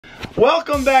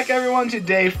Welcome back, everyone, to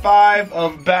day 5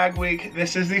 of Bag Week.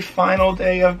 This is the final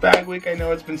day of Bag Week. I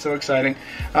know it's been so exciting.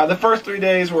 The first 3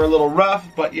 days were a little rough,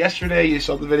 but yesterday, you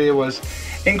saw the video, was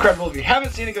incredible. If you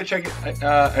haven't seen it, go check it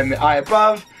in the eye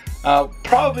above.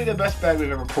 Probably the best bag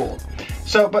we've ever pulled.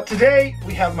 So, but today,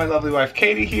 we have my lovely wife,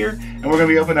 Katie, here, and we're going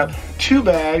to be opening up 2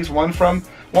 bags, one from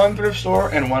one thrift store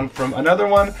and one from another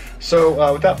one.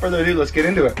 So, without further ado, let's get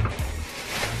into it.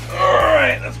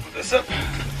 Alright, let's put this up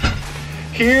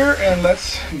here and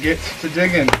let's get to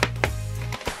digging.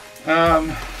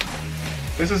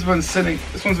 This one's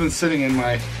been sitting in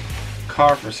my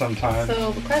car for some time.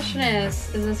 So the question is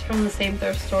this from the same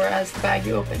thrift store as the bag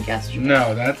you opened yesterday?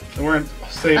 No, we're gonna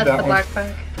save that one black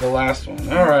bag for the last one.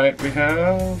 Alright, we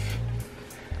have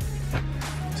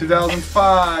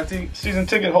 2005 season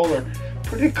ticket holder.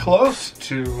 Pretty close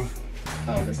to.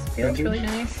 Oh, this feels really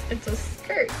nice. It's a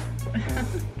skirt.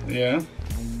 Yeah.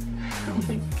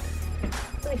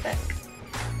 Really thick.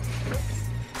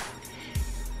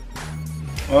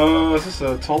 Oh, is this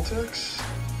a Tultex?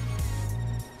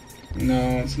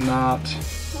 No, it's not.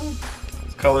 Oh.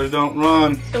 These colors don't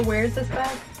run. So where's this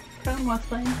bag from?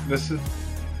 What's Lane? This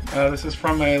is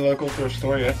from a local thrift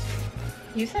store, yes.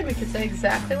 You said we could say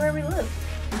exactly where we live.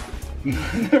 I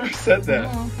never said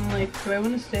that. No. I'm like, do I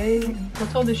want to stay?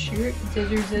 What's all this shirt?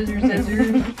 Scissor, scissor, scissor.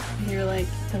 And you're like,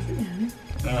 doesn't matter.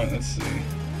 Alright, let's see.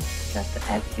 He's gotta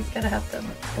have to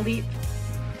bleep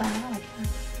that out, I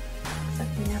guess.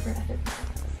 Except we never edit.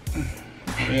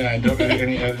 Yeah, I don't do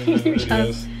any editing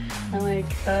videos. I'm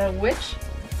like, which?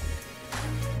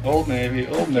 Old Navy,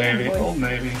 Old Navy, Old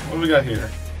Navy. What do we got here?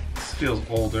 This feels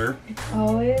older. It's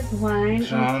always wine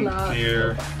John and cloth.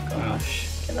 Deere. Oh,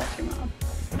 gosh. Give that to your mom.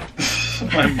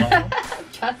 My mom.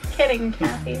 Just kidding,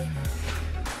 Kathy.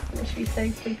 Where should we say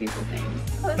two people's names?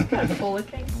 Oh, that's kind of cool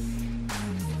looking.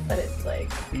 But it's like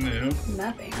new.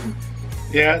 Nothing.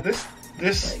 Yeah, this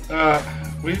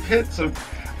we've hit some.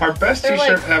 Our best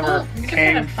T-shirt ever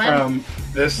came from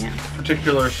this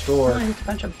particular store. Oh, it's a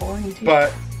bunch of boring T-shirts.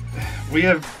 But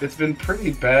it's been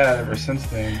pretty bad ever since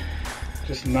then.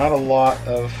 Just not a lot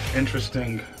of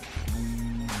interesting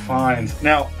finds.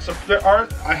 Now, so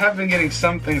I have been getting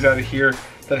some things out of here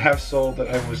that have sold that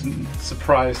I was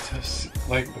surprised to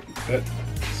that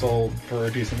sold for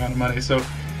a decent amount of money. So,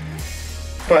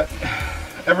 but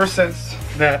ever since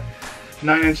that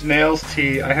 9 Inch Nails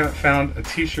tee, I haven't found a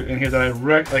T-shirt in here that I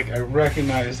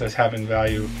recognize as having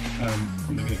value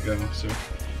from the get-go. So,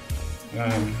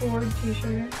 Ford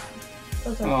T-shirt.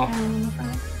 Those are down on the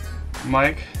front.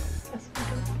 Mike? Yes,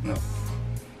 no.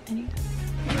 Any? No,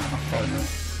 probably not.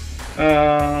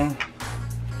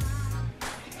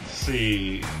 Let's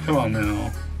see. Come on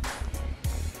now.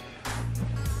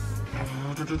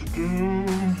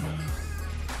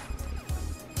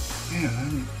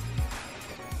 Man,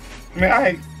 I mean,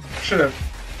 I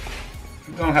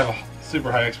don't have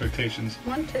super high expectations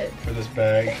for this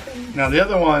bag. Now the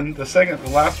other one, the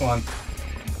last one,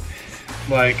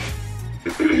 like,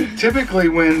 typically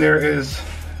when there is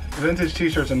vintage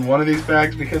T-shirts in one of these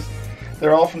bags, because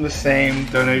they're all from the same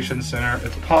donation center,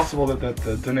 it's possible that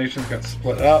the donations got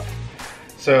split up.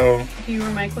 So. Do you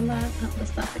remake with that? No,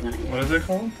 there's nothing on it. What is it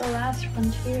called? The Last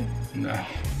Frontier. No.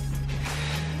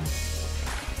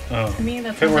 Oh. To me,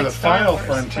 that's if it were the Final Wars,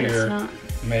 Frontier,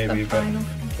 maybe, but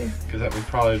because that would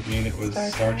probably mean it was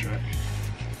Star Trek.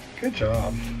 Good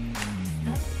job.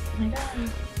 Oh my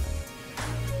god.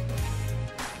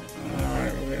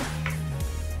 Alright, we're good.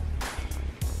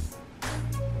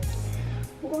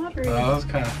 Water. Oh, that's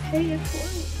kind of. Hey, it's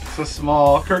white. It's a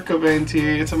small Kurt Cobain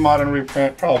tee. It's a modern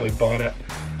reprint. Probably bought it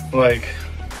like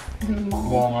in the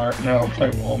mall. Walmart. No,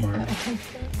 probably Walmart.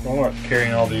 Walmart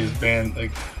carrying all these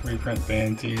reprint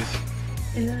band tees.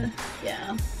 Yeah.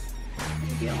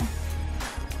 Good deal.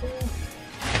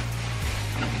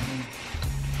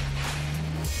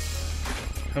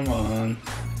 Come on.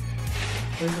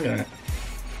 Where's it at?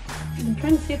 I'm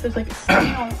trying to see if there's like a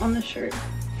sale on the shirt.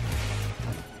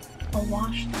 I'll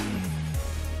wash them.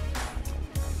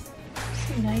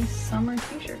 Some nice summer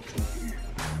T-shirts in here.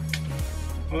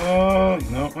 Oh,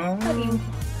 no.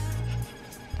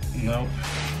 Nope.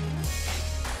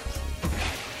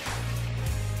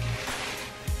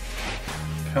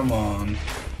 Come on.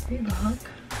 Reebok.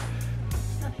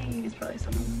 Nothing. It's probably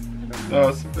something. No,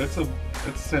 it's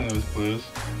St. Louis Blues.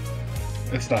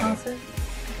 It's not. Faucet?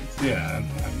 Yeah,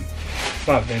 it's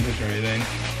not vintage or anything.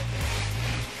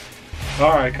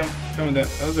 All right, coming down.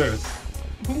 Oh, there's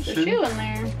a shoe in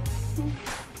there.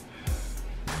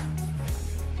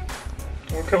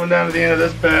 We're coming down to the end of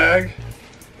this bag.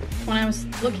 When I was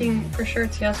looking for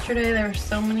shirts yesterday, there were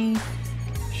so many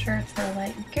shirts that were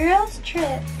like, girls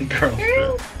trip. Girls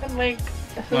trip. I'm like,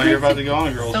 No, you're about to go on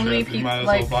a girls so many trip. You people, might as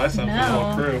like, well buy something for the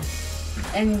whole crew.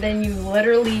 And then you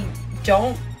literally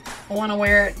don't want to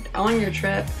wear it on your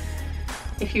trip.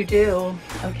 If you do,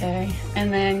 okay.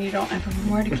 And then you don't ever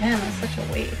wear it again. That's such a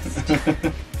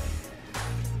waste.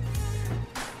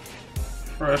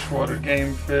 Freshwater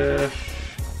game fish.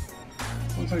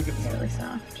 Looks like It's really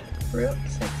soft. Route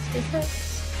 66.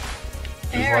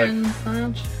 It's Aaron's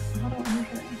lunch. I don't remember.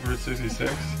 Route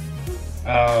 66?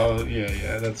 Oh,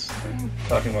 yeah, that's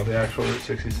talking about the actual Route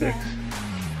 66. Yeah.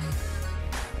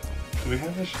 Do we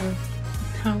have this shit?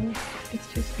 No, it's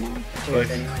too small.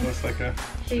 Looks like a...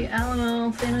 The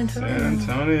Alamo, San Antonio. San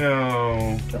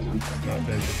Antonio. Don't want that. Not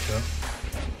vintage, though.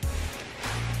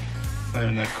 It's not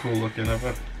even that cool looking of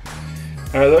it.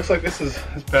 Alright, it looks like this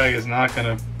bag is not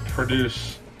going to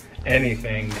produce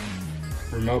anything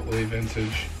remotely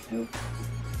vintage. Nope.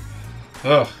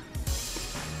 Ugh.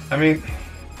 I mean,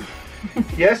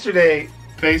 yesterday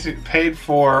paid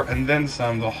for and then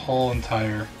some the whole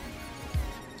entire,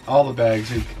 all the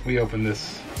bags we opened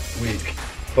this week.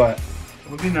 But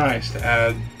it would be nice to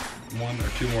add one or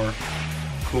two more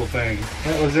cool things.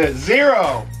 That was it.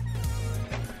 0!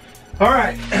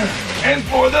 Alright, and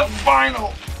for the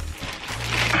final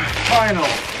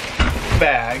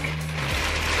bag,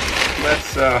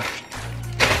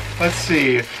 let's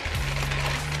see if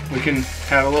we can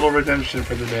have a little redemption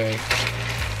for the day.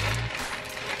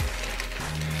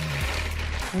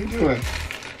 What are you doing?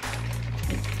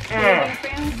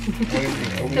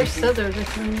 There's scissors or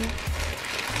something.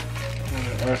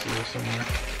 Our scissors somewhere.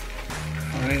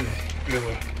 I need to be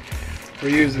able to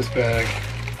reuse this bag.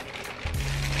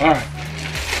 Alright.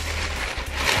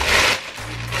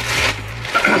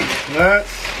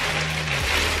 Let's...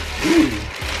 Ooh.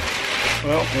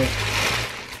 Well,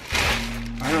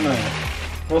 I don't know.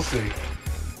 We'll see.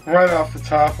 Right off the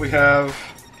top, we have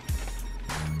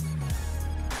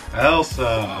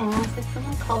Elsa. Oh, it's like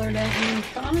someone colored it and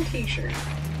put on a t-shirt.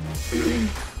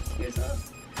 Here's a...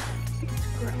 Seems to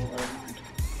grow a little more.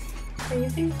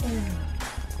 Crazy.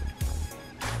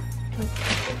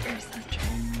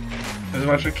 There's a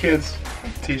bunch of kids'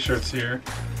 t-shirts here.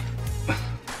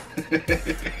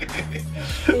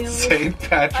 St.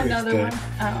 Patrick's Another Day. one.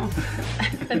 Oh.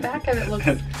 The back of it looks...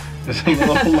 There's a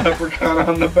little leprechaun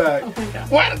on the back. Oh my god.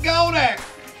 Way to go there!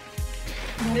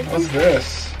 What's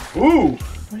this? Ooh!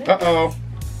 Uh-oh.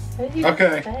 What did you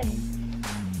Okay. say?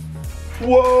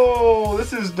 Whoa!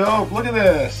 This is dope. Look at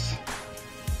this.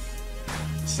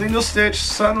 Single stitch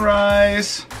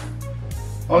sunrise.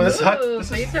 Oh, this hut.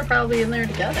 These are probably in there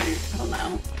together. I don't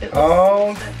know.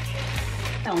 Oh.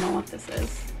 I don't know what this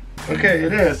is. Okay,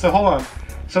 it is. So hold on.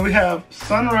 So we have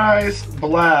Sunrise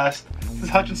Blast. This is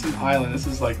Hutchinson Island. This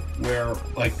is like where,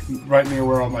 like right near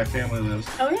where all my family lives.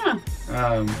 Oh yeah.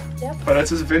 Yep. But it's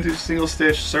this vintage single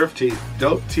stitch surf tee.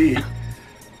 Dope tee.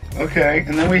 Okay,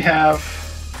 and then we have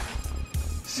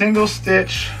single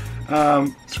stitch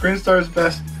Screen Star's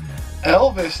Best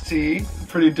Elvis tee.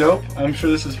 Pretty dope. I'm sure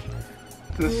this is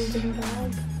this.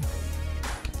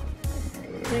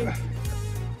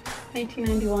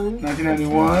 1991.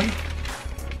 1991.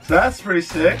 So that's pretty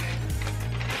sick.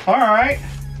 All right.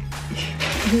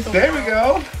 There we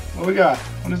go. What we got?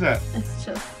 What is that? It's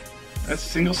just... That's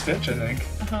single stitch, I think.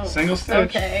 Oh, single stitch.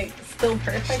 okay. Still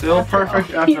perfect. Still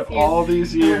perfect after all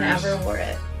these years. No one ever wore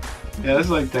it. Yeah, this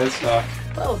is like dead stock.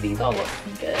 Oh, these all look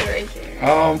good right here.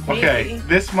 Okay. Maybe.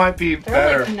 This might be They're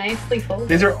better. like nicely folded.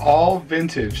 These are all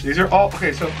vintage. These are all,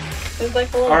 okay, so. There's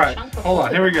like a little all right, chunk of hold on,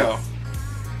 folded here we go. ones.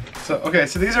 So, okay,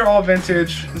 so these are all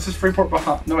vintage. This is Freeport,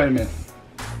 Bahamas. No, wait a minute.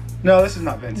 No, this is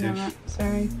not vintage. No,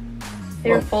 sorry. They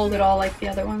were folded all like the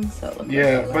other ones, so it looked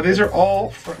Yeah, like but these are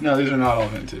all, no, these are not all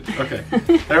vintage. Okay.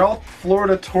 They're all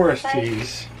Florida tourist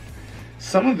tees.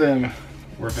 Some of them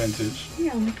were vintage.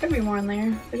 Yeah, there could be more in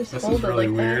there. They just This is folded really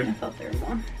like weird. that. I thought there were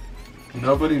more.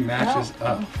 Nobody matches Well,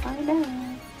 up. we'll find out.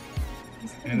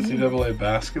 NCAA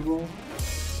basketball?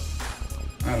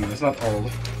 I don't know, it's not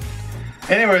old.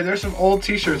 Anyway, there's some old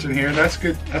t-shirts in here. That's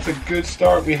good. That's a good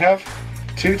start. We have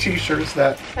 2 t-shirts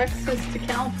that... Texas to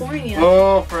California.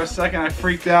 Oh, for a second I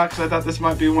freaked out because I thought this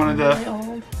might be one of the Really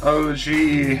old. OG.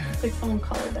 Looks like someone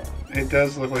colored it. It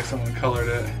does look like someone colored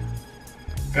it.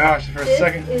 Gosh, for a This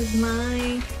second. is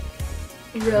my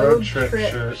road trip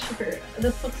trip shirt.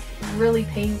 This looks really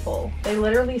painful. They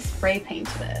literally spray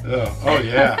painted it. Oh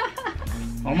yeah.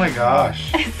 Oh my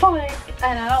gosh. It's like,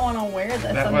 and I don't want to wear this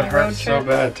That on would my road hurt so trip.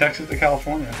 bad. Texas to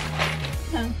California.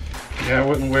 No. Yeah, I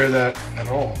wouldn't wear that at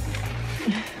all.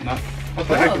 Not. What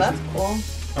the heck Oh, is that's this?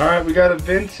 cool. All right, we got a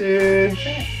vintage.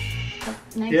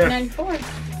 1994.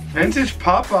 Vintage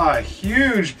Popeye,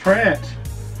 huge print.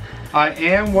 I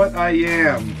am what I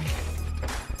am.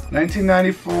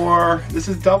 1994. This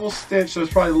is double stitch, so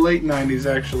it's probably late 90s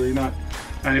actually, not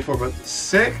 94, but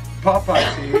sick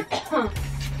Popeye tee.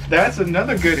 That's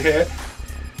another good hit.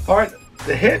 All right,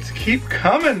 the hits keep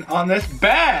coming on this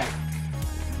bag.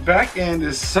 Back end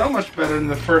is so much better than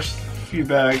the first few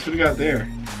bags. What do you got there?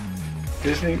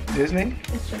 Disney? It's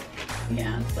just,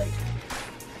 yeah, it's like...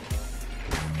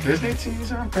 Disney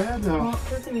tees aren't bad though. Walt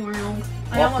Disney World.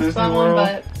 I almost bought one,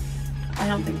 but I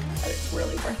don't think that it's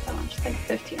really worth that much. It's like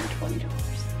 $15 or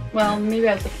 $20. Well, maybe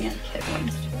I was looking at kid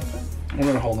ones too. But... We're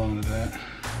gonna hold on to that.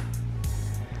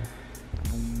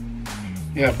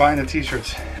 Yeah, buying the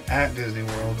t-shirts at Disney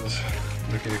World is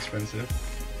wicked expensive.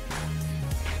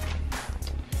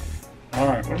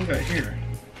 Alright, what do we got here?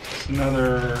 It's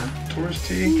another tourist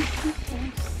tee.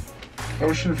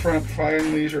 Oceanfront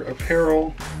Fine Leisure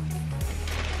Apparel.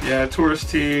 Yeah, tourist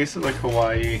tee, so like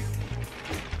Hawaii.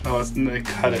 Oh, it's, they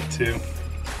cut it too.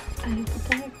 I don't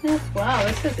like this. Wow,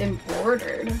 this is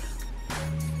embroidered.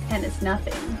 And it's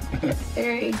nothing. It's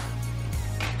very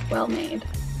well made.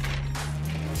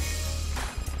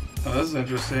 Oh, this is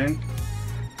interesting.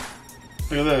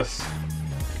 Look at this.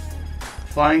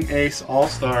 Flying Ace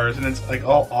All-Stars, and it's like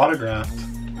all autographed.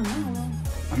 Oh.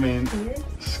 I mean,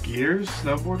 Skiers? skiers?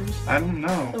 Snowboarders? I don't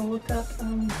know. So look up,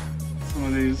 Some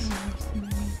of these.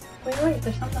 Wait,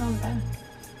 there's something on the back.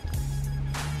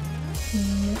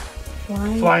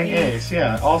 Flying Ace,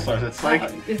 yeah, All-Stars. It's like,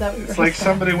 is that what it's like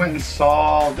somebody went and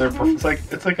saw their, it's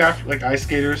like after, like ice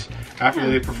skaters, after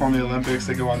they perform the Olympics,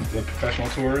 they go on the professional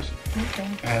tours. Okay.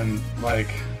 And like,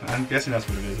 I'm guessing that's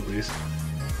what it is at least.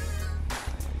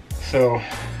 So,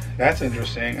 that's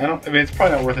interesting. I mean, it's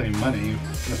probably not worth any money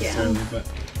necessarily, but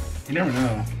you never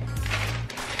know.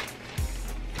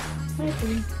 Might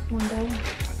be one day.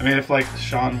 I mean, if like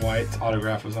Shaun White's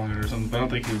autograph was on it or something, but I don't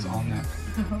think he was on that.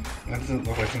 That doesn't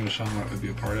look like something Shaun White would be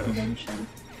a part of. Convention.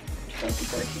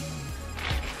 2014.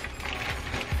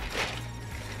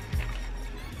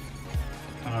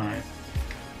 Alright.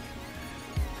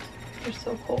 They're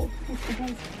so cold.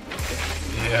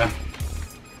 Yeah.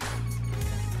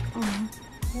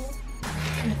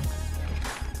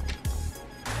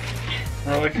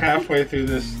 We're like halfway through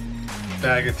this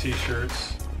bag of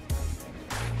t-shirts.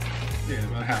 Yeah,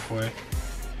 about halfway.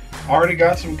 Already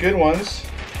got some good ones.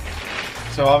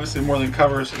 So obviously more than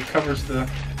covers, it covers the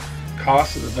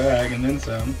cost of the bag and then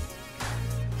some.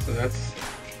 So that's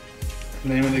the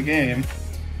name of the game.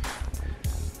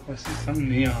 I see some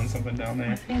neon something down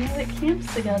there. Family that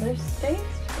camps together, stays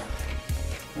together.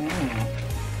 Oh.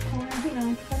 Or, you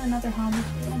know, find another hobby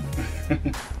too.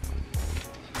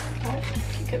 But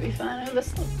you could be fine. Oh,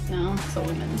 this looks, no, it's a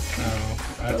women's. No,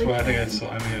 that's really what I think plain. I saw.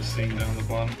 I may have seen down the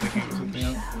bottom thinking it was something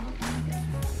else. Oh my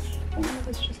gosh. One of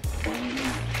it's just plain.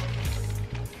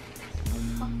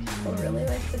 People really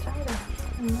like the title.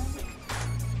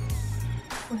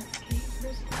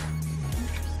 Escapers.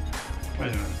 Interesting. Wait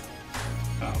a minute.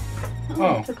 Oh.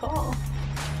 Oh, it's a call.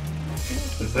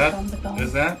 Is that? I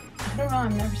don't know,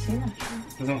 I've never seen that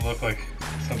shirt. Doesn't look like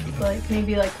something. Like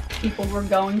maybe like people were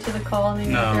going to the call and they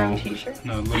made their own t-shirt.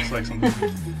 No, it looks like something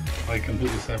like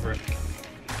completely separate.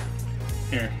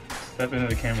 Here, step into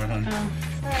the camera, hon. Oh,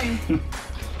 sorry.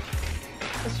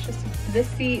 It's just this.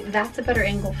 See, that's a better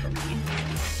angle for me.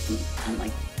 I'm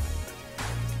like,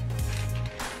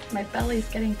 my belly's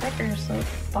getting thicker, so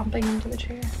it's bumping into the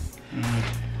chair.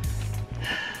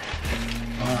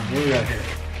 Alright, what do we got here?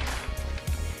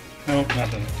 Nope,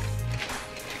 nothing.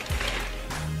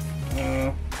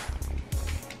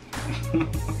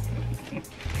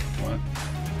 What?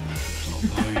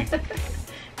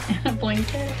 And a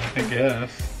blanket. I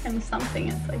guess. And something.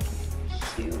 It's like a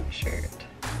cute shirt.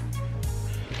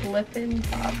 Flippin'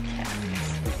 Bobcats.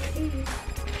 Okay.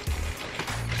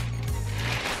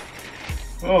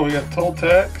 Oh, we got toll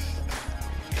text.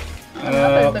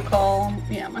 The call.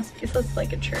 Yeah, it must be. So it's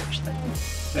like a church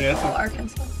thing. Yeah, Call,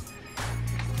 Arkansas.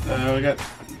 we got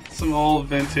some old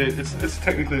vintage. It's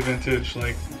technically vintage,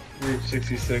 like Route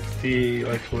 66 tee,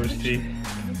 like tourist tee.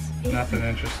 Nothing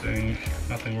interesting.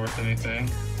 Nothing worth anything.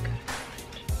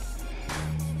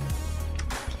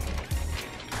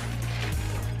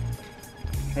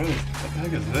 What the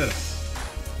heck is this?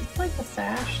 It's like a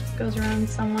sash that goes around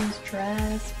someone's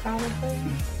dress, probably.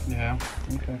 Yeah.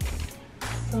 Okay.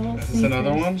 So Is this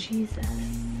another one? Jesus.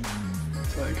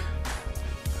 It's like.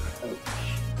 Coach.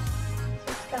 So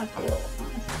it's kind of cool,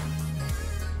 honestly.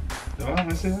 Oh,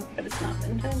 I see that. But it's not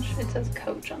vintage. It says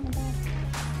Coach on the back.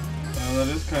 Oh, that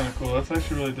is kind of cool. That's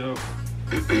actually really dope.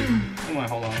 I might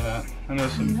hold on to that. I know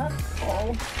some. That's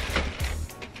cool.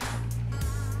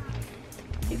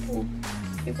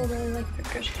 People really like the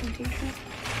Christian t-shirt.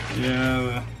 Yeah,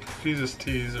 the Jesus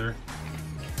tees are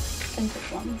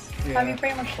vintage ones. Yeah. Have you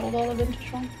pretty much sold all the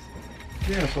vintage ones?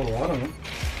 Yeah, I sold a lot of them.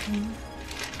 Mm.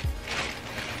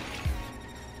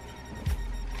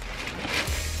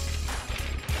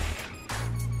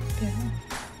 Yeah.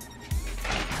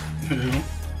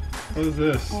 What is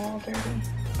this? All dirty.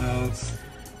 Oh,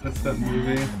 that's that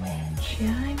movie. Witch.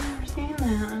 Yeah, I've never seen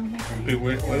that. Okay.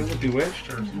 Bewitched. What is it? Bewitched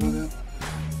or something like that? I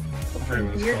forget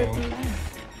what it's Weirder called. than that.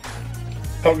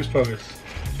 Hocus Pocus.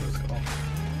 That's what it's called.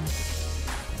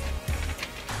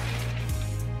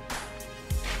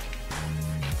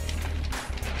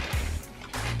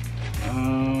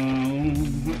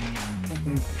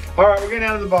 All right, we're getting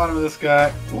down to the bottom of this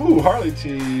guy. Ooh, Harley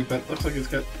tee, but looks like it's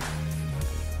got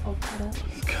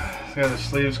the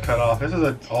sleeves cut off. This is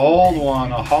an old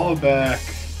one, a hollowback.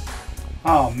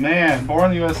 Oh man, born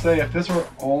in the USA. If this were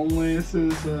only, this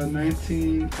is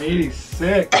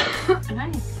 1986.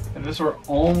 Nice. If this were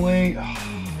only, so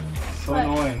What?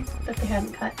 annoying. That they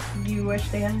hadn't cut. Do you wish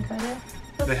they hadn't cut it?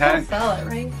 They hadn't sell it,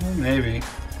 right? Maybe.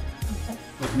 Okay.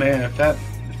 But man, if that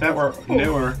were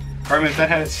newer, or I mean, if that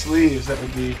had its sleeves, that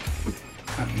would be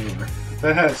not newer. If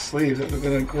that had its sleeves, that would have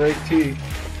been a great tee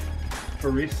for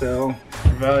resale, for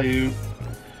value.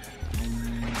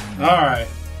 All right.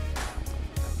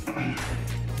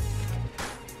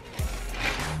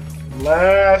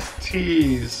 Last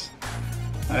tees.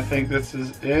 I think this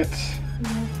is it.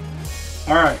 Yeah.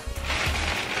 All right.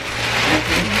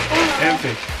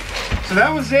 Empty. So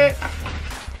that was it.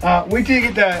 We did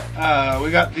get that.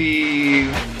 We got the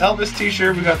Elvis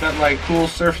t-shirt. We got that like cool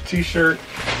surf t-shirt.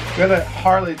 We got that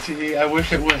Harley tee. I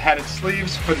wish it would have had its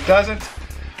sleeves, but it doesn't.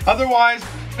 Otherwise,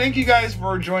 thank you guys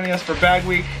for joining us for Bag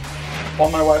Week.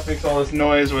 While my wife makes all this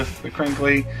noise with the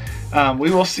crinkly.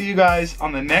 We will see you guys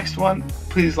on the next one.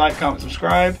 Please like, comment,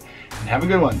 subscribe, and have a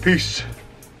good one. Peace.